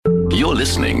You're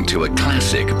listening to a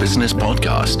classic business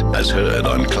podcast as heard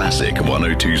on Classic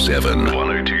 102.7.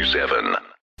 102.7.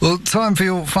 Well, time for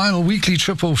your final weekly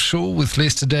trip offshore with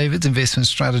Lester Davids, investment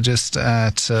strategist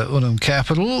at Unum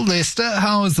Capital. Lester,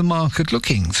 how is the market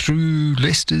looking through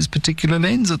Lester's particular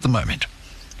lens at the moment?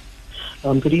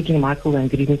 Good evening, Michael, and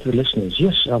good evening to the listeners.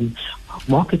 Yes,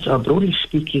 markets are, broadly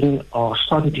speaking, are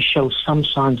starting to show some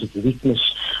signs of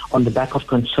weakness on the back of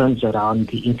concerns around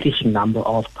the increasing number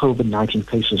of COVID-19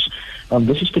 cases.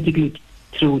 This is particularly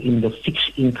true in the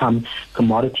fixed income,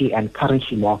 commodity and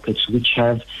currency markets, which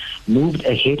have moved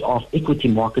ahead of equity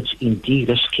markets in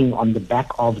de-risking on the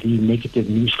back of the negative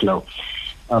news flow.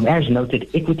 As noted,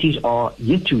 equities are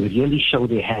yet to really show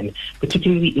their hand,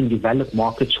 particularly in developed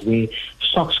markets where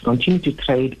stocks continue to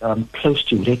trade close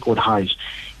to record highs.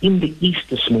 In the East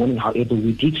this morning, however,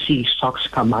 we did see stocks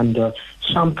come under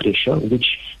some pressure,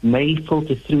 which may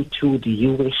filter through to the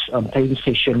U.S. trading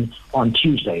session on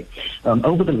Tuesday.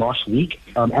 Over the last week,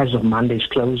 as of Monday's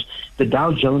close, the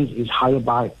Dow Jones is higher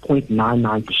by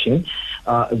 0.99%,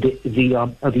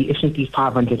 the S&P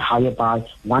 500 higher by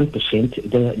 1%,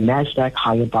 the Nasdaq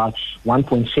higher by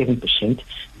 1.7%,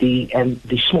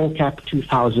 the small cap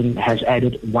 2000 has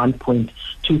added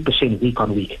 1.2% week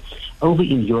on week. Over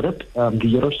in Europe, the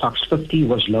Euro Stoxx 50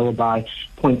 was lower by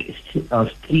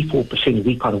 0.34%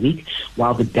 week on week,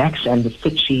 while the DAX and the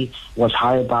FTSE was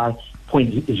higher by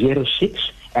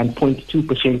 0.06 and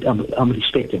 0.2%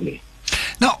 respectively.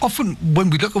 Now, often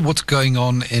when we look at what's going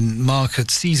on in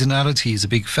markets, seasonality is a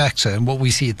big factor. And what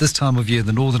we see at this time of year,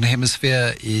 the Northern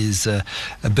Hemisphere is a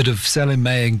bit of sell in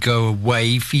May and go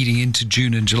away, feeding into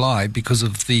June and July because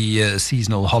of the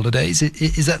seasonal holidays.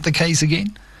 Is that the case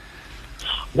again?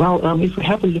 Well, if we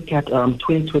have a look at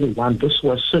 2021, this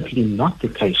was certainly not the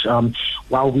case.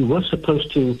 While we were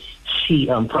supposed to see,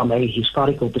 from a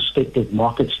historical perspective,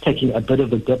 markets taking a bit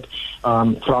of a dip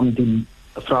from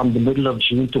the middle of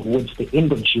June towards the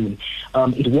end of June,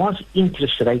 it was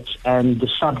interest rates and the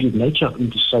subdued nature of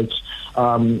interest rates,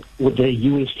 with the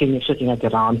U.S. 10-year sitting at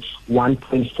around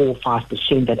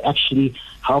 1.45%, that actually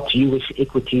helped U.S.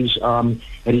 equities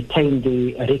retain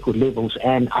the record levels.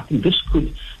 And I think this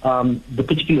could, the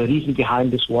particular reason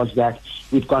behind this was that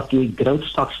we've got the growth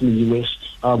stocks in the U.S.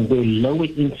 Where lower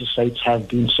interest rates have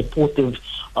been supportive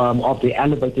of the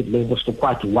elevated levels for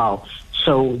quite a while.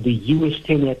 So the U.S.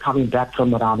 10-year coming back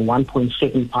from around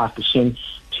 1.75%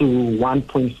 to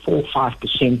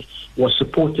 1.45% was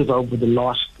supportive over the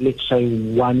last, let's say,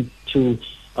 1 to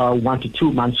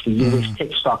 2 months for U.S.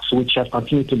 tech stocks, which have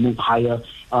continued to move higher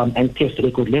and test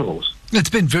record levels. It's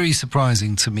been very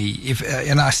surprising to me.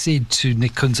 And I said to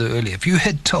Nick Kunze earlier, if you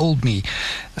had told me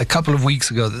a couple of weeks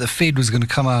ago that the Fed was going to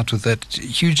come out with that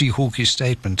hugely hawkish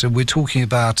statement, and we're talking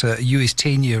about a US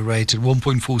 10-year rate at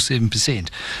 1.47%,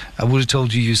 I would have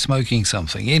told you you're smoking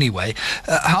something. Anyway,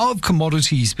 how have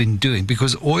commodities been doing?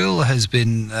 Because oil has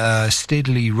been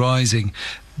steadily rising,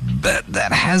 but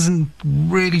that hasn't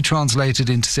really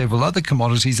translated into several other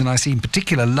commodities, and I see in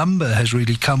particular lumber has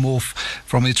really come off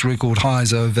from its record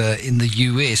highs over in the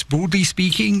US. Broadly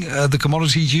speaking, the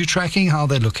commodities you're tracking, how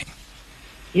they're looking?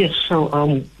 Yes,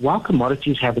 so while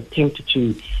commodities have attempted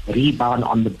to rebound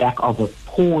on the back of a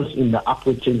pause in the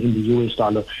upward trend in the US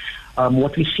dollar,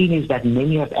 what we've seen is that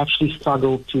many have actually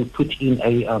struggled to put in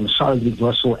a solid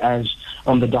reversal, as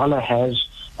the dollar has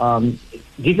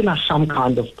given us some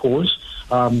kind of pause.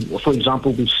 For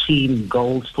example, we've seen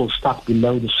gold still stuck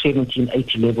below the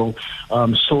 1780 level,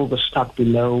 silver stuck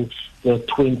below the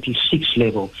 26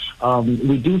 level.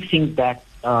 We do think that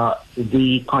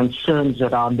the concerns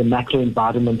around the macro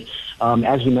environment,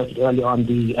 as we noted earlier on,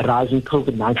 the rising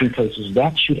COVID-19 cases,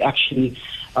 that should actually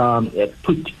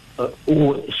put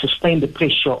or sustain the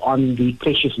pressure on the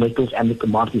precious metals and the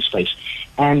commodity space.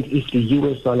 And if the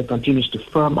US dollar continues to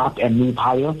firm up and move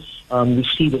higher, we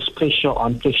see this pressure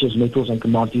on precious metals and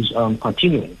commodities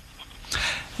continuing.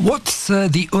 What's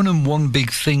the Unum one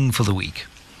big thing for the week?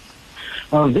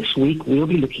 This week, we'll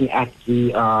be looking at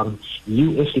the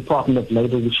U.S. Department of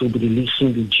Labor, which will be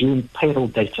releasing the June payroll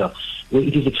data, where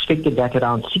it is expected that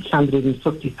around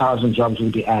 650,000 jobs will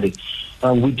be added.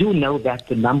 We do know that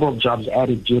the number of jobs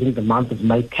added during the month of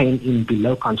May came in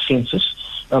below consensus,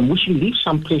 which will leave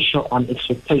some pressure on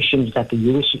expectations that the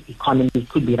U.S. economy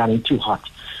could be running too hot.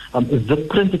 The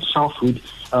print itself would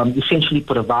essentially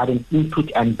provide an input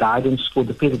and guidance for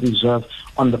the Federal Reserve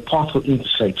on the path for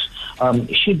interest rates.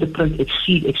 Should the print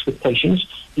exceed expectations,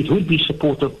 it would be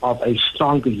supportive of a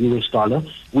stronger US dollar,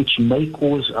 which may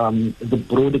cause the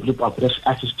broader group of risk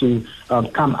assets to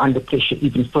come under pressure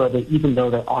even further, even though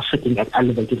they are sitting at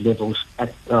elevated levels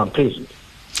at present.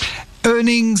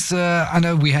 Earnings, I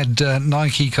know we had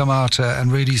Nike come out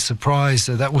and really surprise.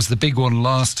 That was the big one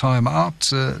last time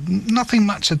out. Nothing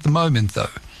much at the moment, though.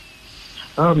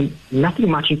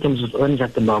 Nothing much in terms of earnings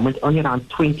at the moment. Only around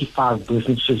 25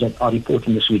 businesses that are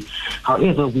reporting this week.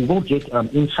 However, we will get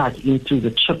insight into the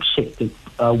chip sector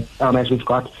as we've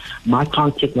got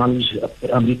Micron Technology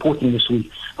reporting this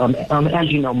week.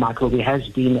 As you know, Michael, there has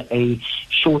been a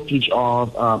shortage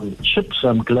of chips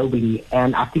globally,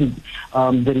 and I think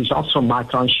the results from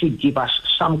Micron should give us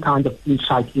some kind of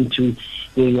insight into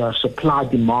the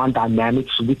supply-demand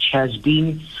dynamics, which has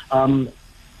been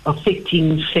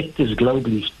affecting sectors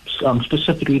globally,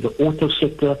 specifically the auto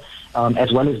sector,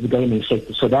 as well as the gaming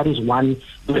sector. So that is one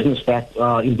business that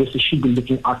investors should be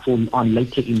looking out for on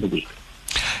later in the week.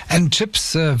 And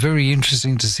chips are very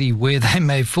interesting to see where they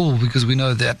may fall, because we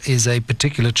know that is a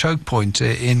particular choke point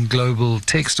in global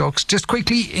tech stocks. Just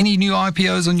quickly, any new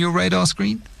IPOs on your radar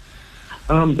screen?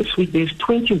 This week there's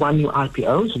 21 new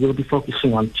IPOs. We'll be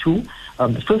focusing on two.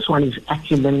 The first one is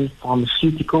Acumen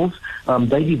Pharmaceuticals.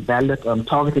 They develop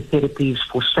targeted therapies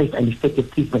for safe and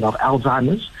effective treatment of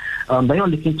Alzheimer's. They are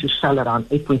looking to sell around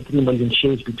 8.3 million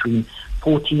shares between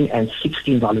 $14 and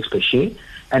 $16 per share.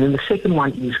 And then the second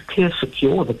one is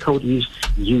ClearSecure. The code is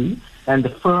U. And the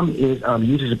firm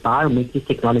uses biometric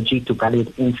technology to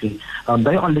validate entry.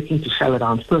 They are looking to sell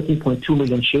around 13.2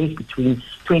 million shares between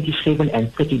 $27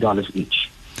 and $30 each.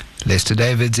 Lester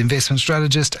Davids, investment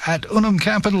strategist at Unum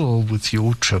Capital, with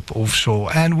your trip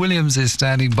offshore. Anne Williams is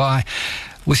standing by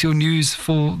with your news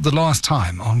for the last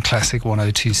time on Classic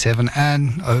 1027.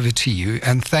 Anne, over to you.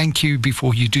 And thank you,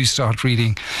 before you do start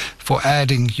reading, for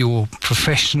adding your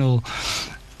professional...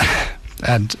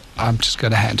 And I'm just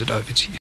going to hand it over to you.